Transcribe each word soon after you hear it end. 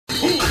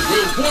Who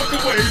will walk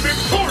away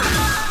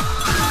victorious?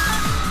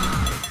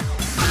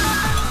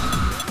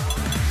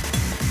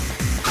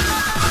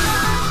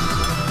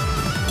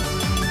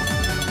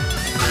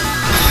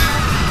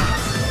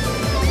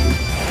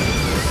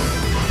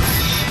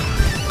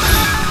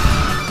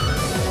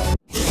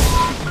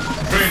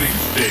 Training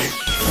stage.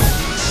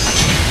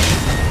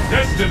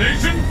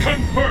 Destination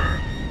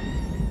confirmed.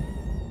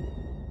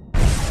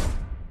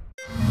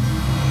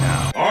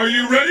 Now, are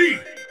you ready?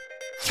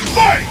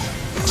 Fight!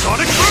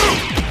 Sonic Boom!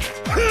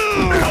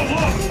 How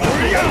long?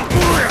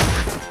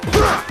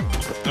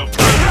 The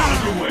fight is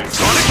underway.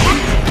 Sonic Boom!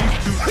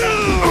 These two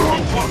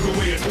will walk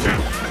away in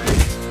count.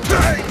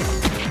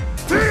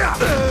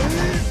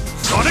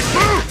 Sonic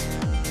Boom!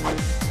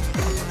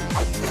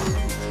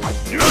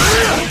 You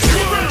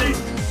ready?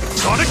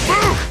 Sonic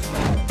Boom!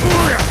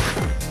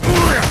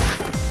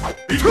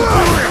 These two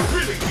are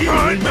really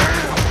evenly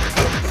matched.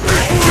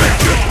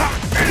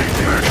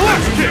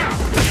 Blast him!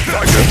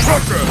 Like a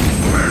trucker!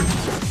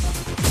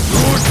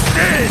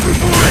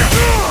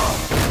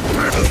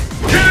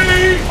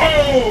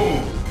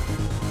 K.O.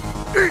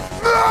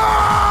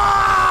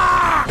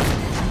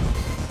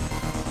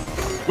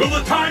 Will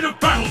the tide of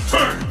battle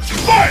turn?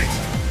 Fight!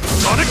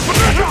 Sonic Boom!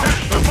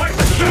 The fight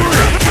is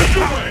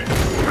underway.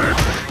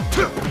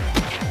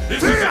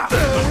 This is it, the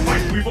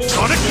fight we've all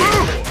Sonic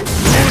Boom!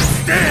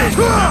 Stand! I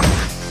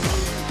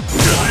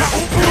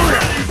hope you're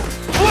ready!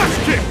 Blast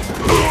kick!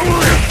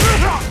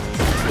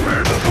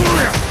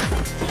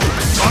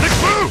 Sonic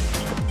Boom!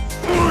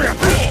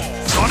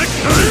 Sonic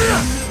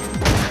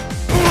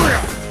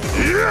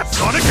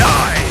Sonic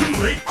Die! Too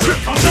late to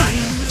come back!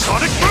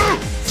 Sonic Boom!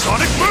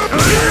 Sonic Boom! I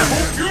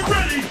hope you're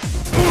ready!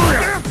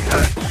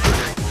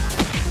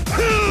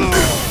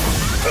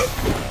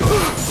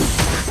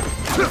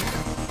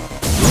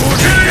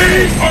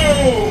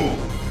 K.O.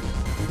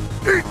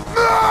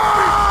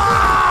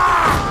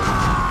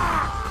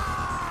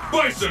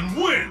 Bison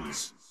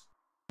wins!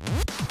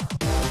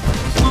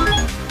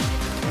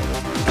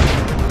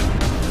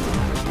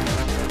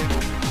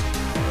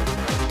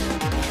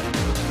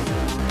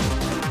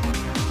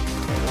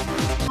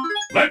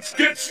 Let's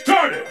get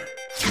started!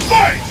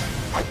 Fight!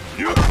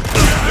 There's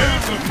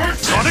the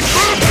first Sonic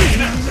Boom!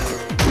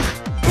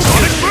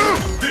 Sonic Boom!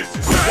 This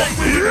is what we've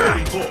been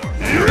waiting for!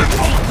 The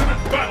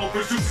ultimate battle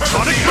for supremacy!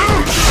 Sonic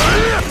Boom!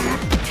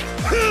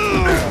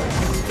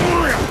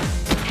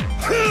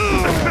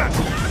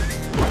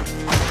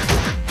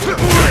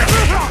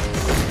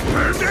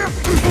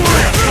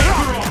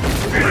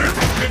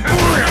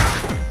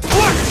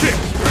 Blast it!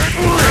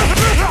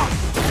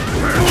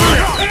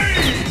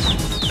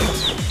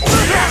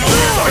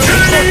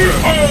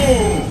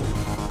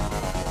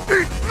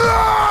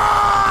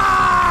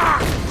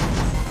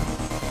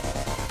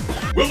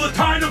 Will the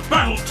tide of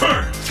battle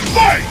turn?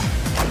 Fight!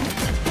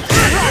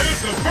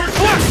 There's the first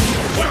one!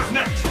 What's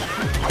next?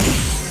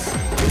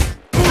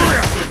 The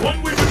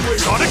one we've been waiting for!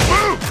 Sonic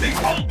Boom! The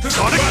ultimate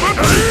Sonic Boom!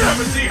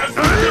 Supremacy has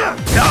begun!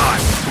 Die!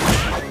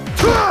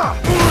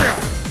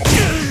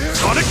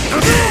 Sonic Boom!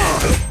 I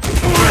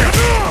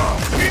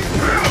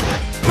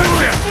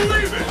can't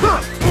believe it!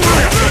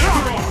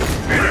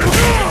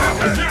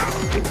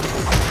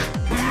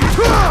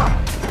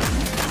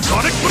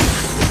 Sonic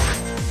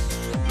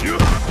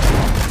Boom!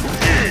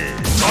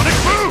 Sonic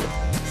Boom!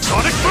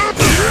 Sonic Boom!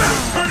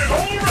 Turn it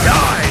all around!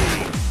 Die!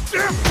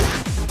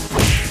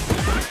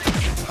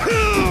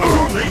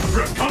 Late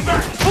for a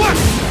comeback! What?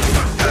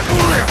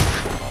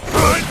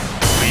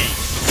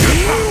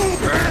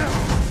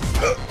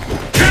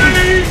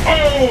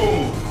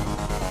 K.O.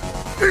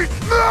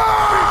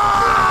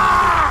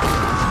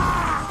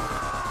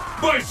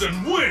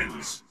 Bison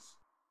wins!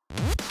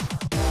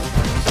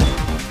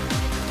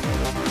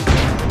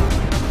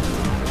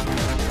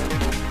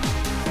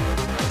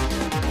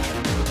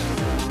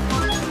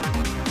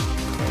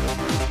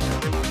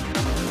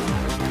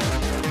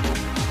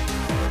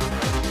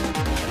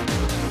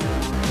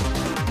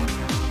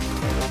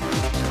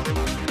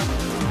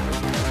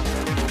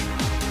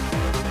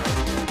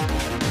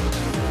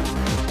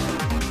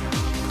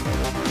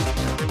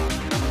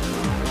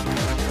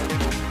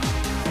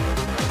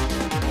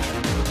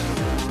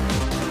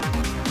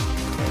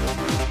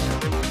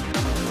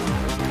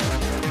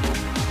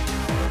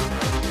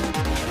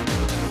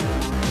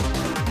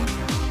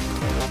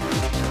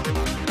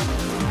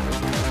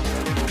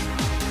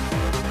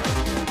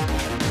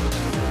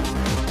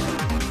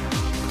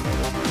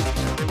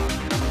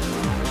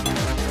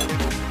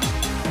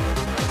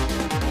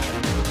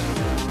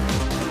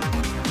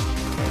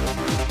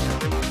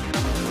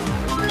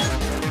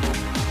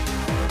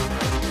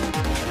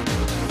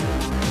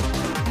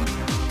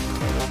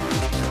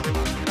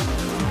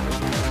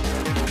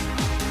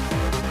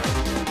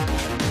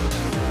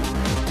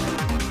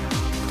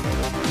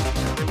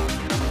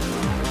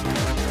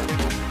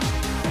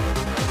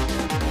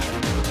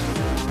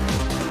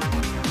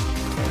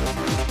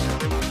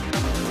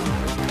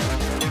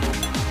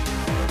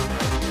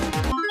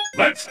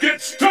 Let's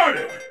get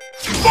started!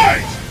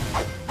 Fight!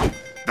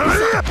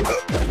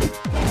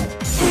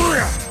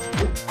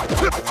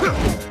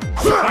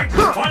 Fight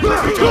will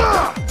finally begin!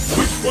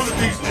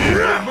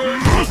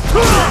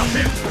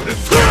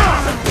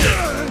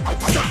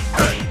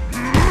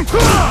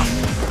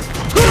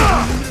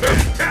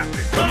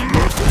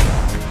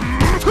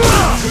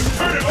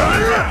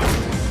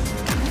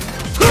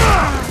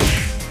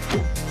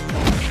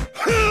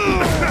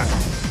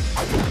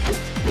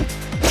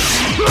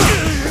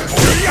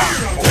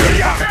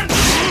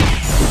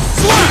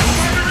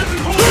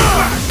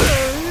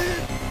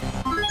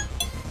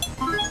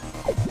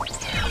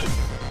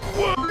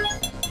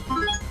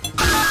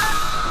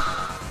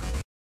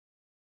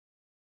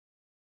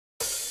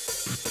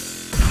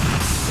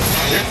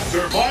 It's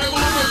survival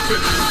of the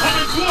fittest on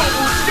a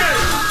global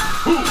scale!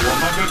 Who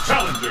among the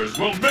challengers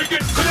will make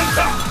it to the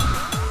top?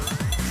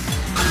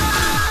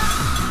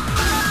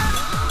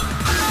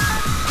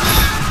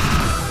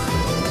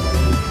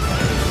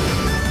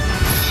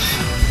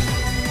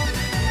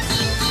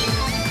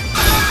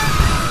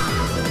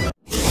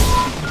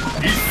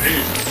 East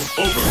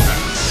Asia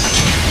overpass.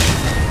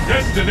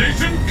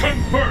 Destination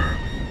confirmed!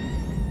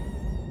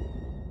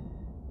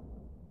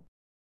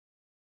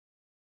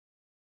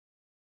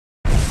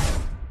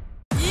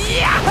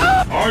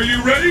 Are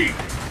you ready?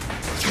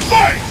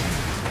 Fight!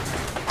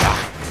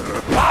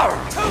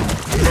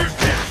 First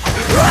hit.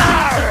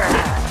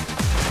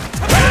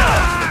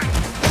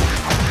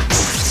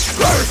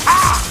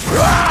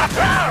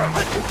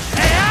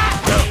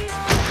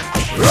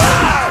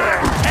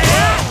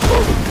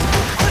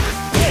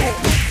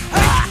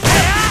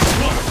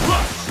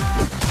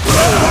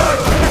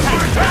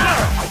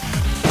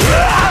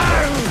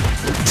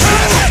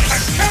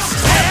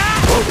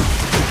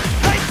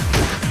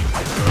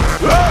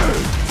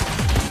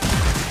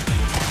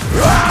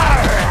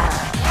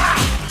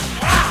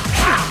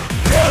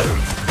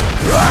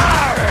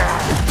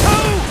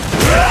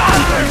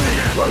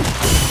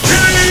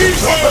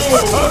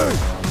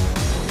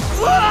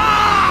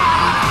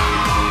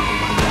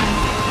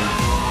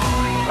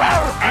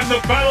 And the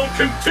battle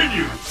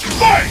continues!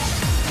 Fight!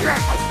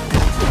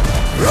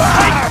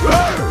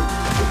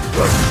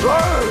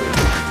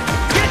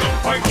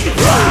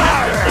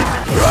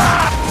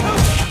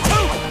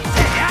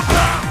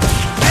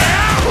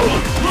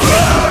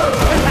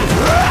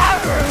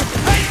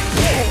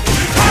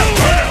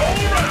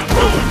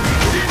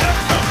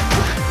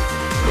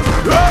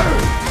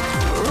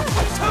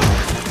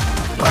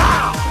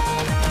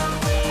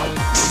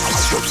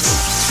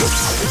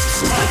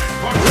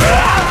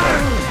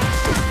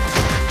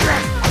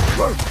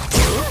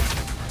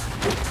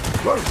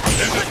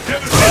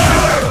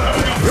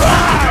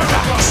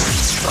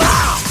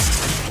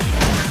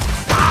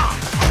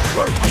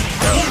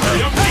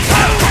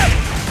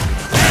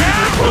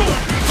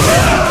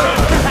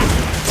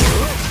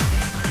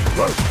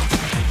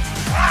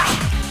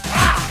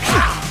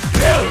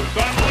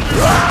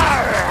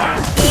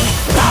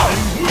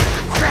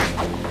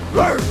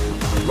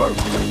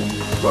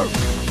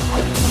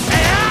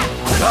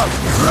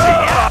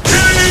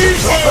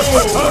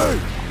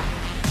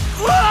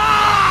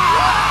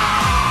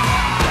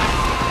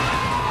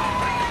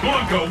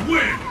 Blanca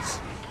wins!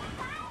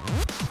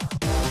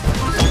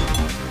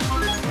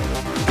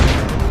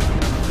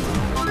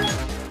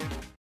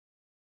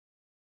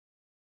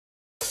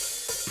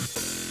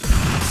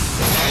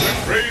 The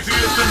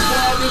craziest and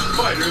wildest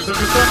fighters have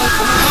assembled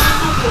from around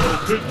the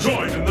world to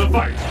join in the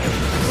fight.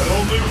 But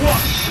only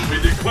one will be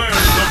declared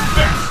the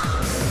best.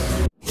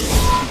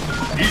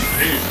 East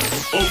Asia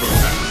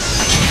overpass.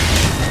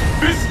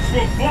 Fists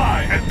will fly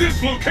at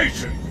this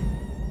location.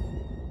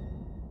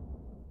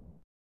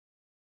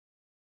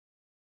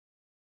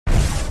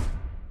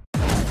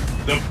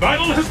 The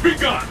battle has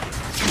begun!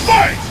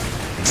 Fight!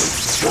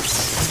 The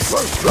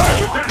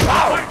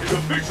fight is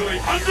officially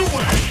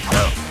underway!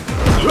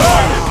 The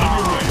fight is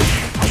underway!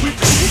 We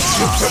can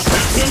stop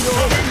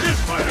this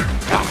fighter!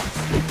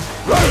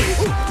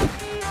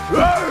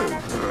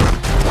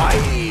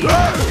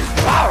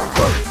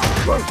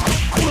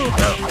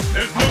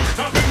 There's no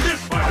stopping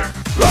this fighter!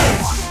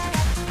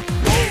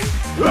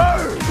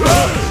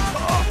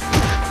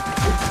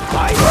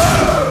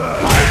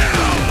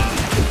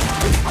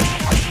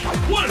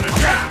 What an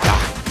attack!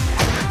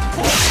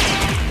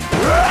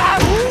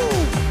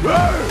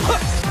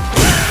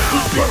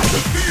 The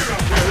fear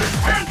up there is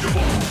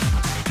tangible!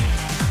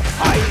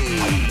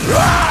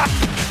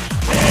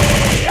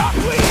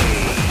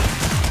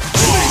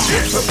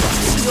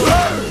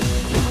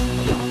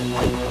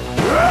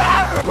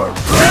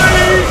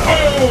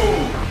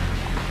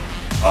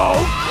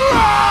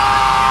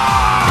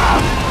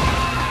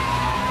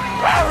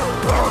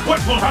 What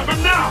will happen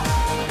now?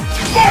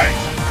 Fight!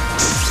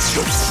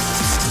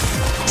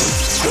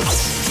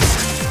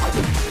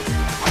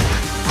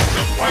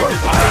 The fight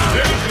is on.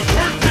 There's the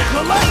first hit.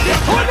 Galactic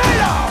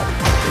Tornado!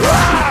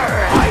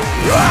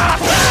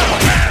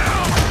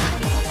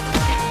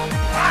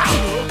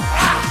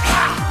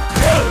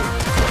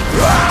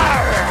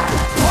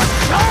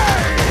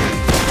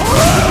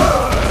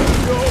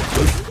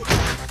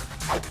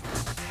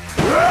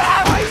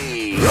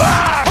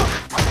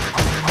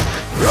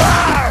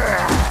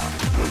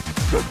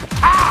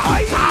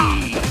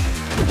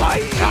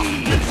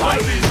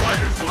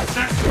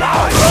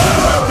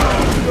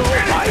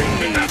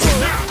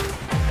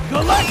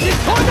 Galactic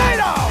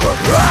Tornado!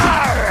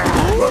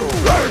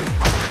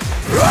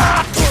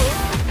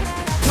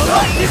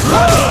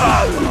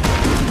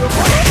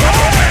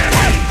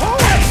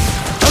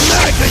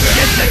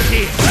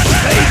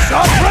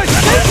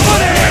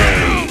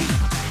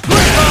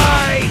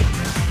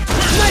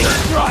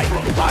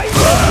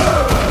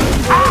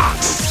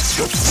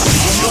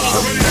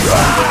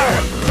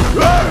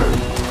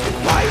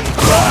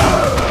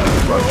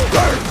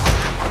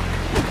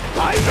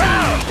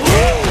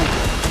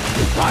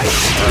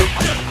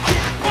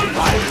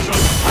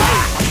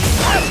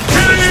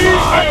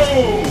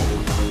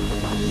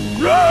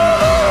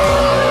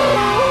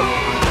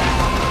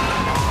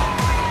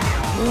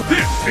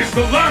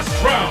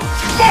 last round.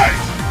 Fight!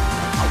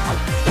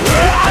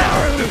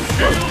 The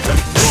scales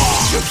have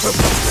swung. This is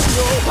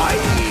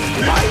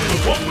the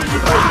one we've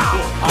been waiting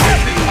for.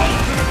 The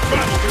ultimate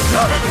battle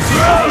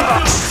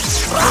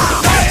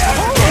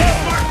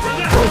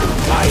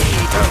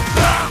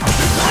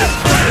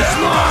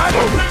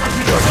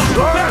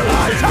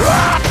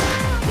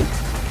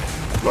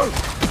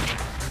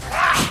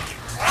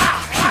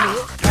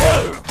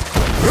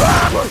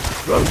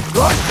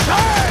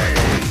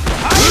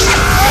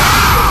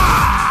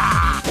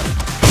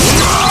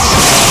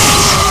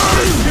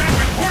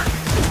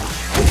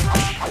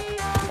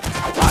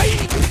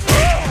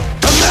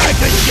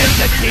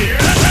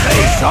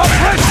Face off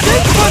with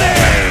symphony!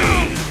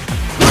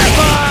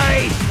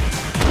 Bye-bye!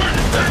 Where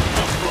did that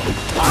come from?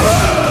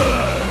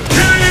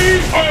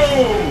 K.O.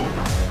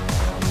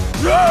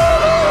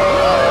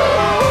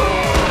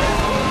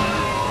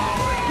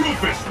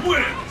 Rufus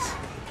wins!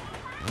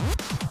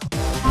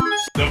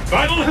 The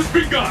battle has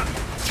begun!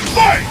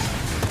 Fight!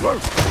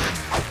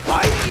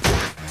 Fight!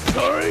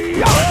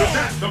 Sorry! After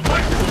that, the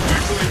fight is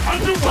officially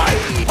underway!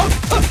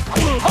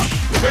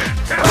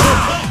 Fantastic!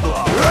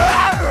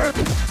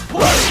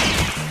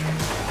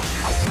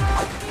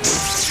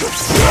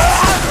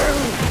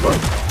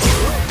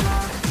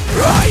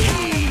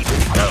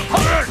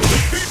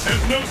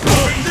 There's no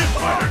stopping this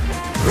fighter!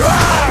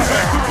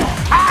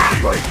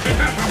 Anything can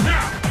happen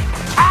now!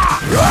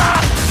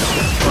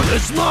 For the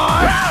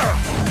smart!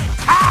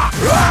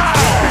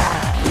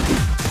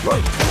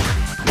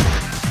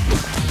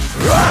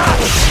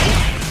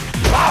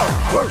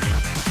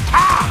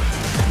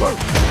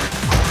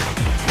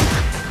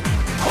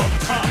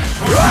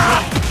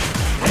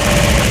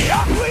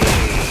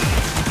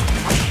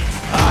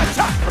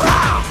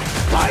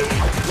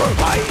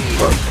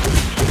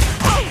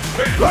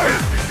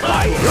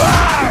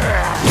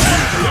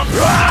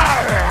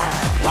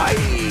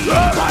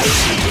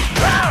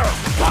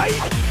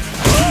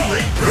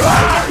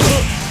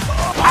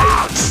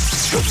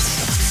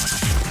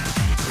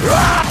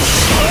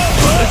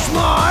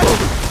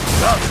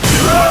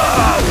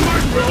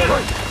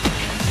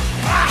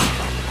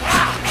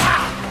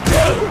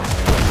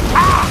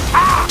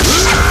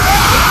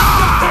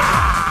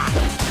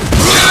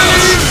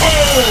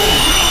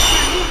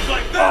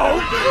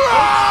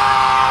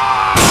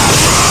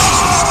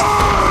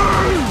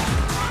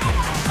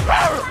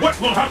 What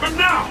will happen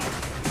now?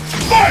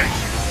 Fight!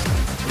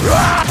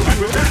 And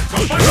with that, the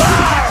fight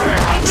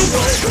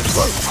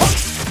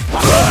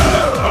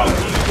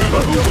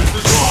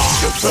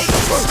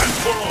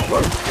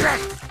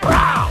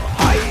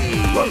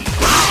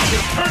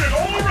will turn it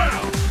all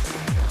around!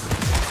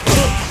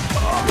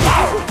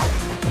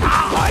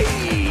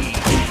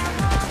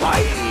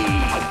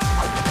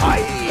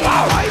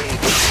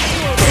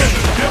 There's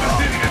a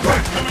devastating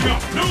attack coming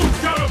up, no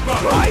doubt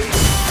about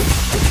it!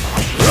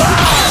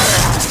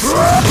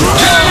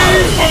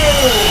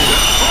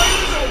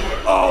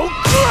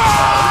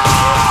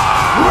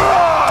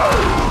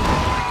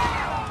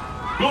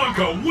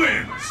 Blanca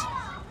wins!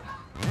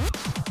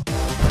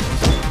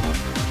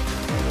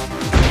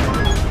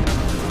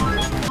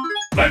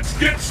 Let's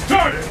get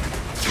started!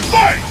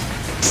 Fight!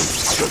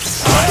 The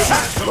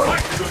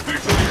fight is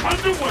officially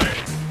underway!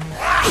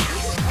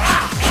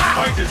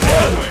 Fight is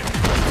underway!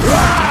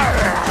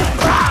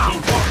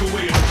 Don't walk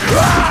away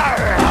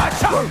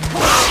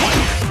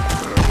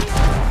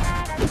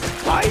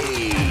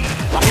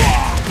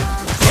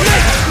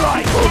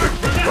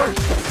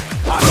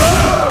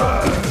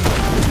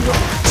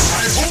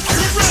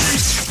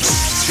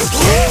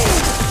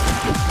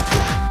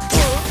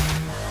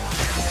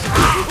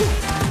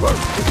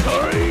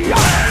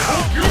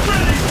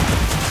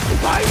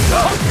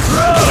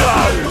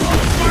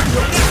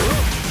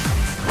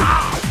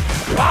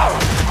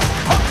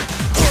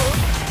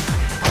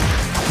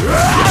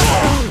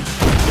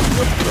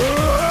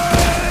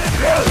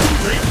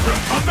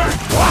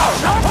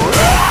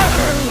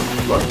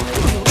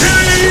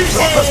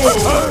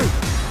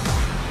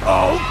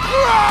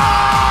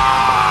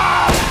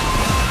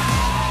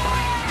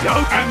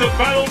and and the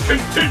battle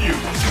continues!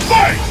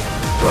 Fight!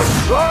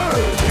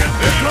 And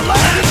there's the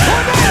last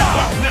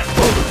next.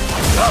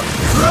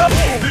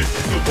 This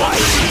is the one.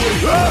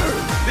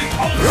 The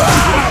ultimate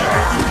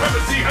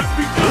supremacy has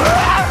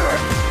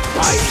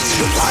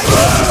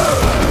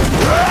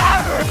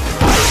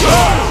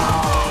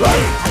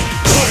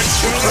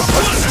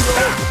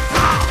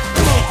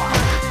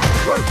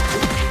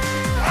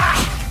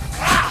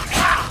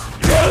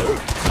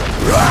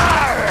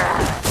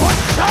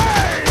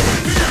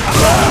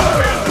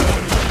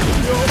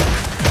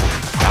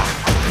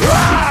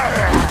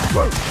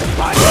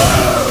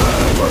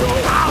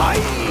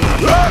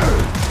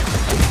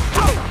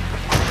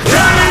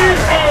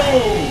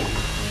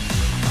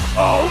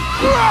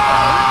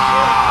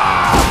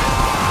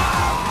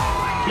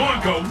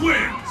Blanca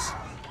wins!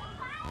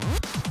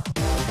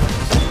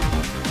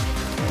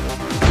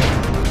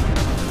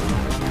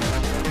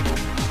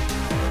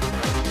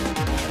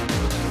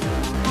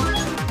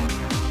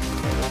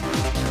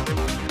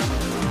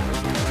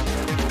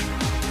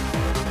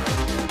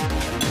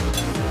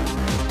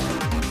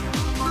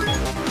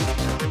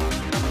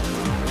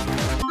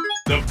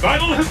 The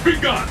battle has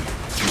begun!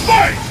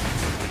 Fight!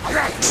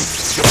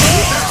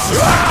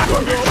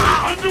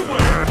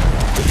 Underway!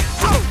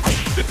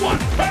 What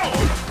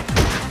power!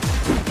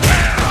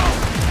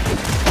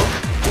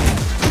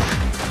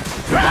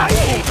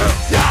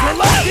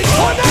 Galactic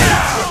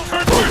tornado!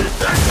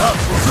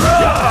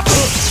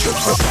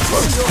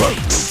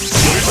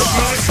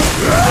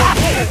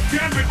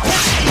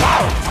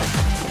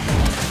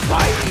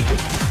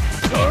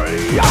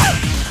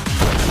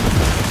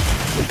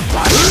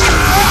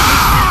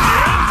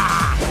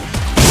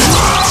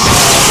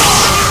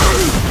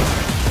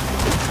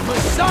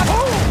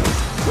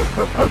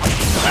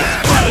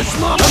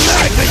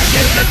 America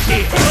gets the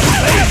team!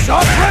 Face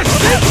off for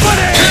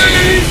Symphony!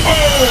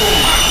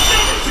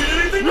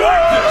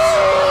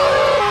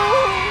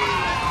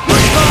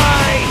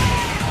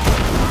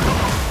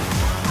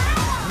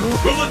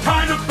 Will the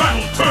tide of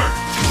battle turn?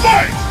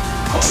 Fight!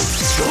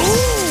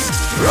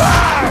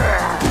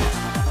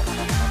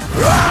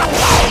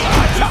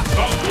 This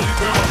bout will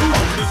declare who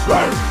wins this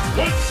round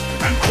once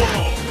and for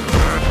all.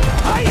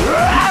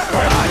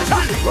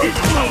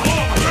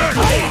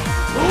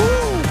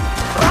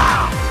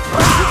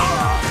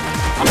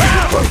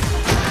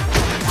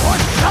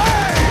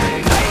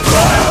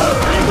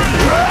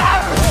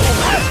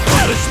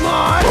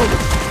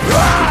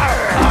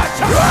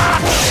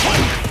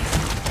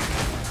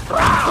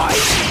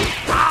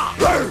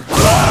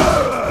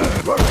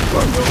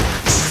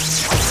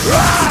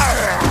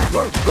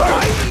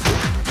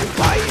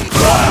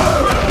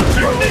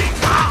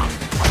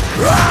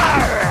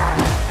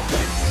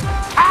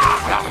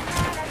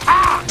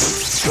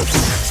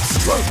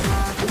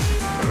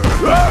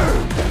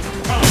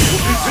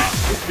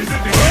 Is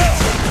it the end?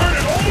 Turn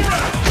it all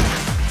around!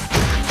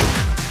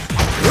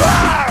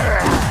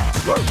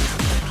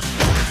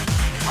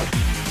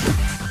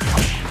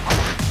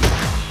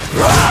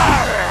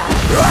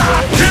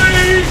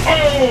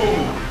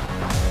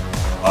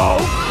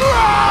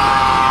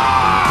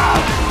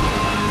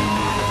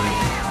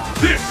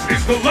 This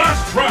is the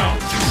last round!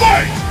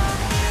 Fight!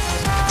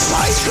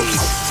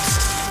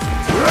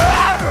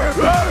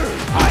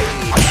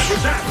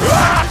 That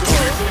is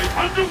officially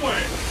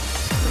underway!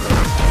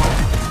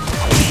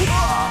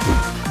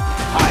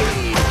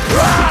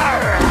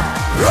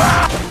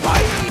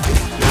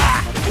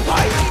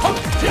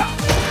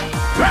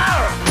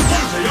 What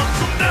are they up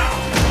to now?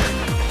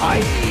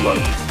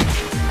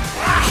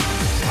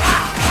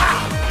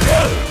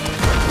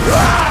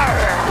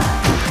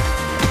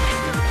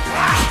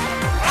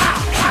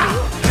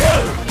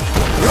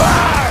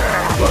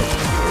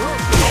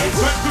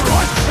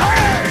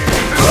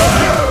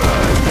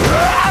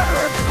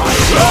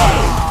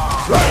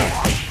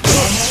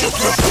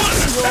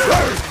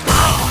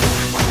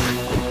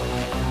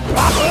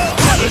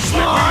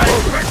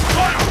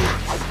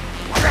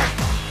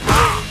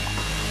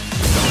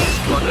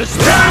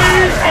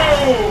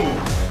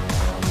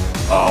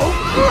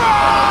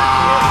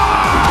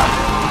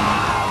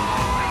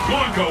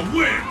 Blanca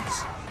wins!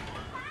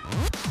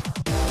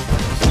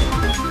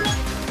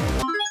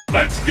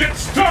 Let's get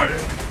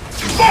started!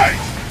 Fight!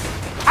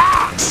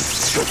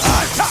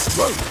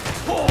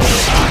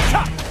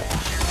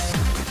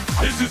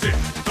 This is it!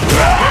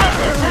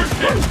 The first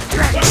hit!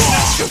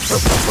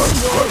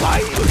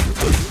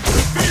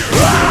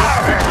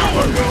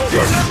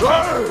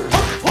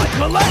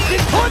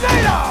 Galactic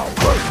tornado!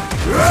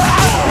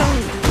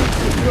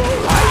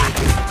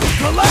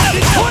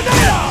 Galactic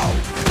tornado!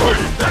 Where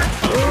did that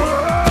come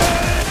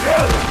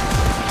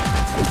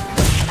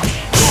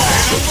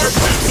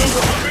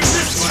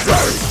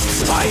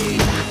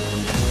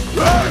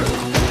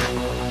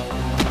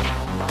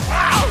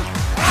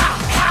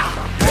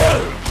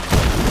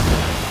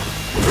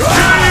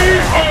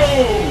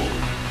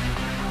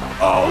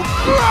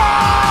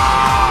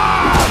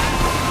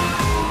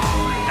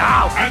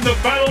and the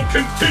battle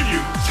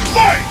continues!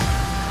 Fight!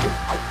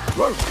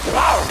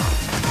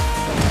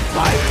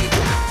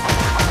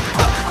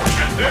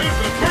 And there's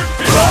the first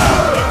hit!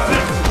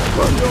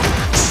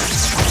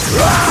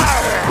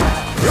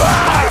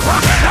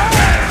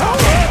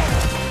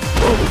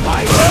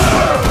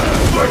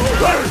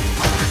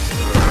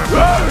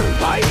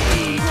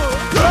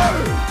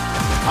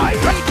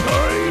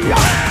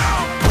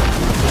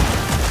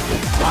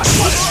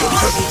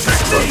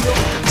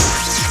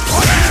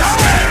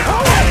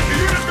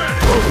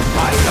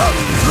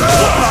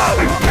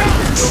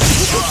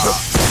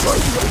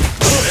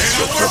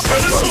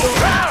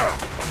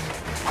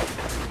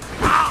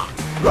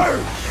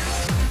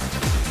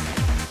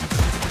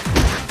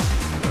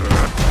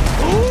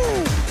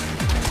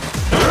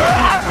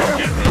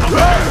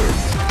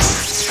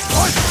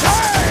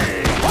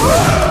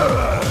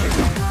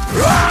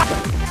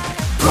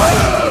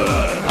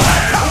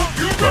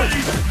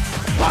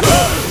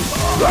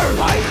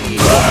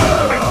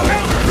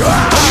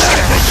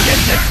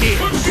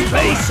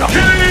 Face off!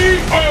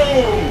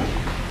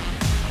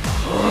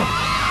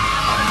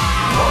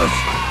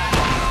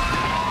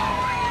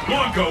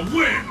 Blanca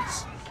wins!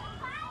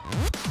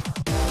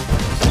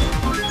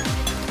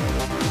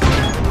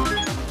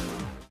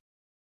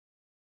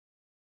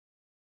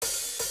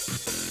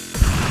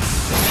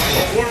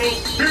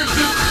 world's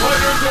fiercest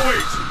fighters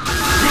await.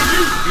 Will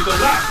you be the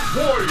last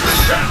warrior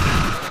standing?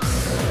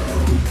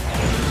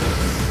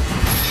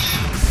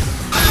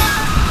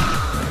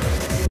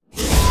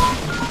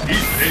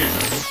 East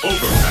Asia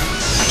overpass.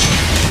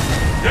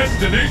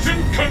 Destination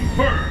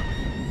confirmed.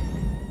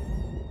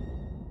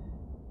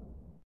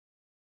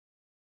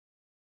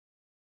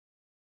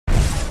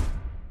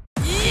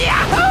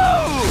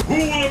 Yahoo! Who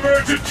will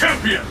emerge a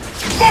champion?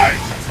 Fight!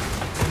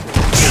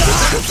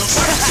 The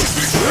fight will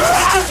be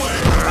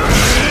underway.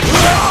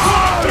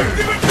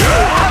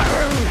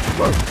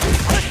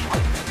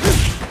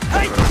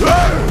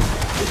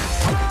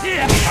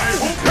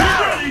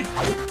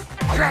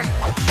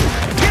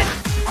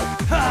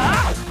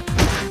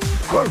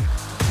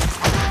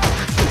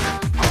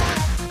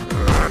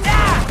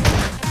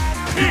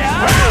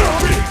 I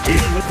hope you're ready.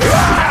 Even with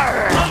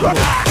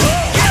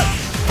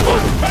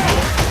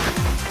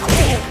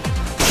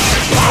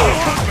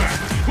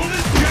will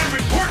this jam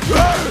report?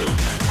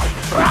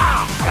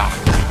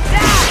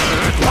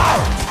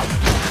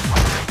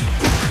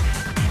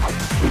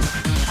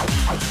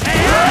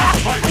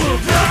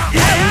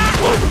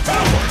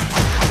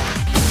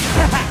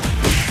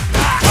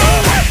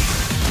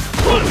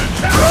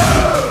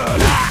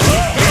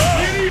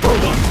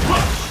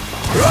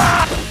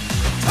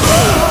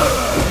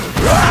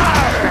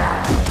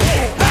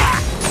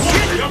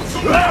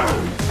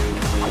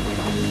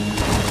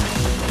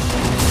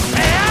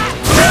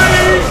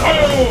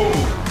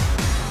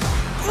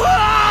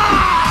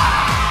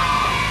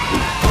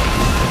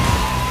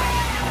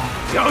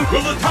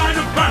 Will the tide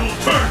of battle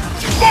turn?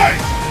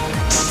 Fight!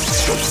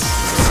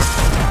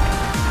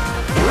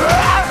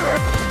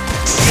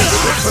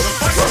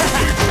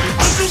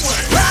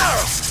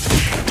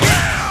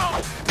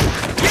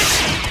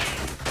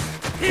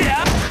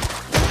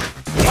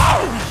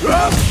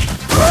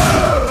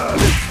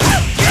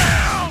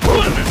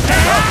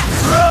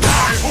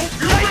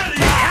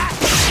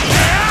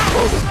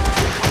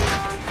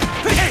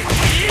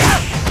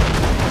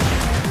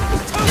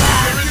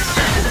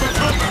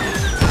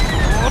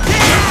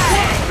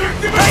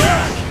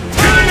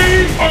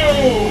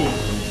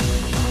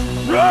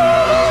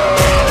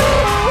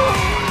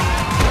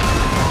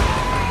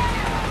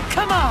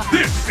 Come on!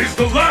 This is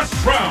the last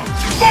round.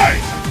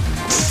 Fight!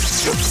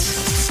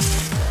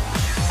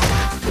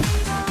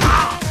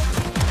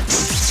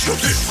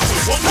 This is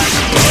the one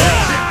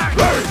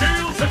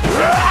scales and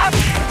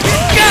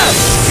Go!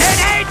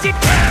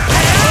 1080!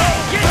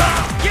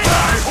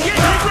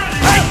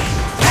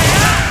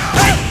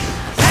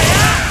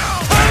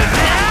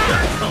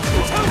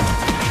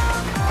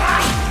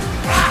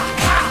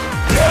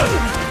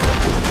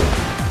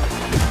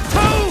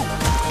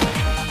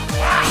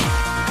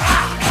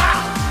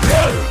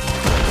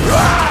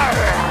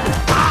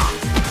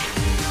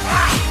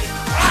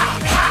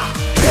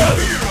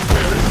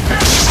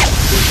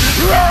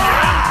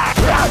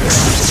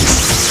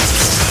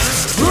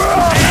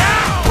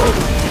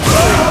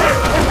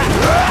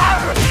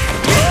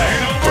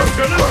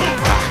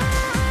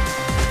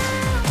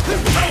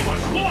 how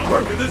much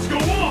longer can this go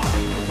on?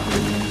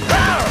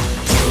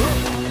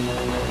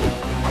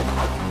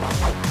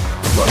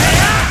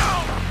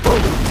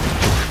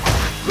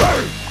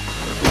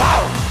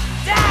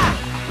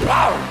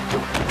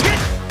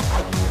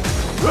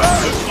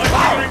 Looks like we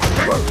can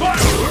expect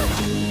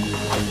fireworks.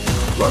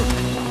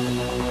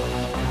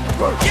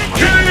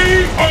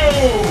 K.O.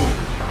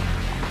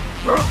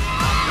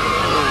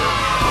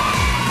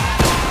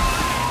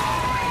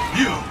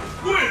 You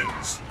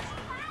wins.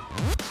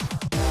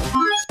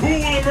 Who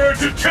will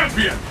emerge a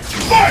champion?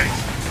 Fight!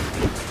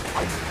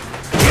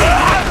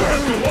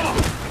 Let's go on.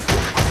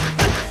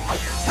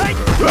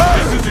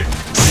 This is it.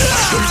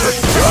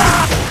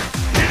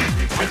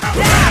 Anything can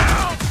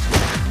happen.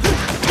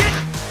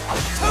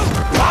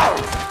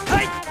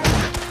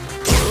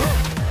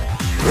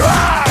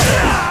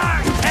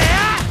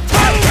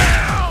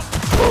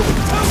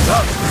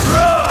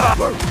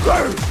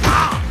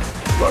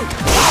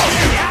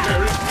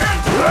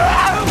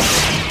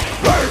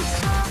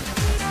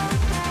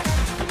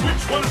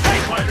 Which one of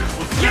these fighters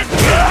will stand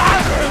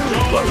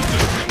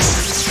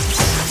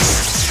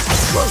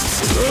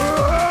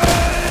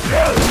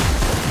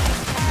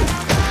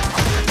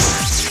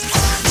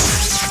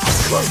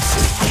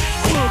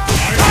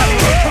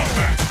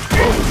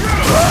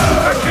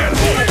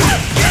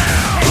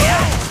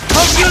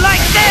Hope you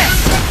like this!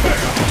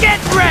 Get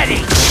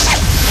ready!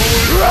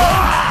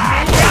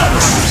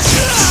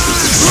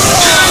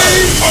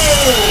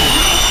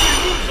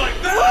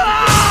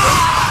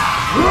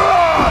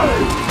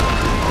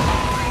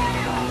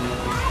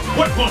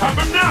 What will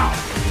happen now?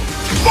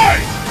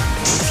 Fight!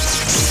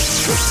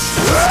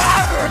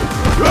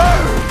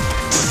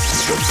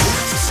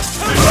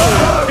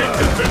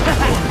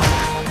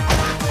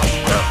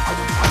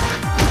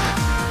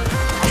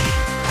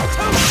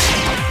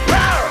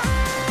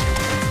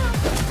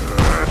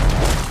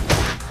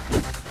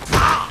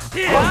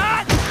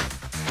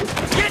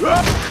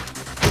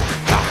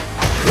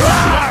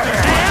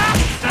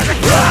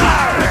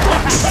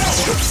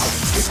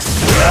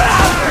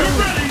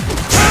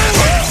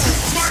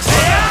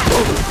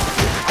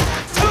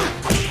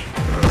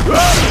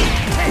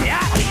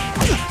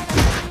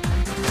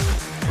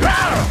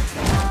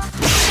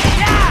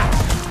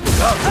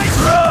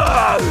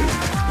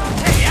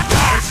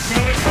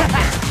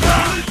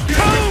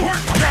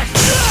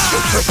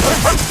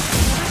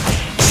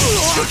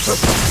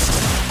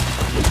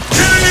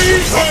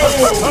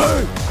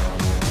 Oh!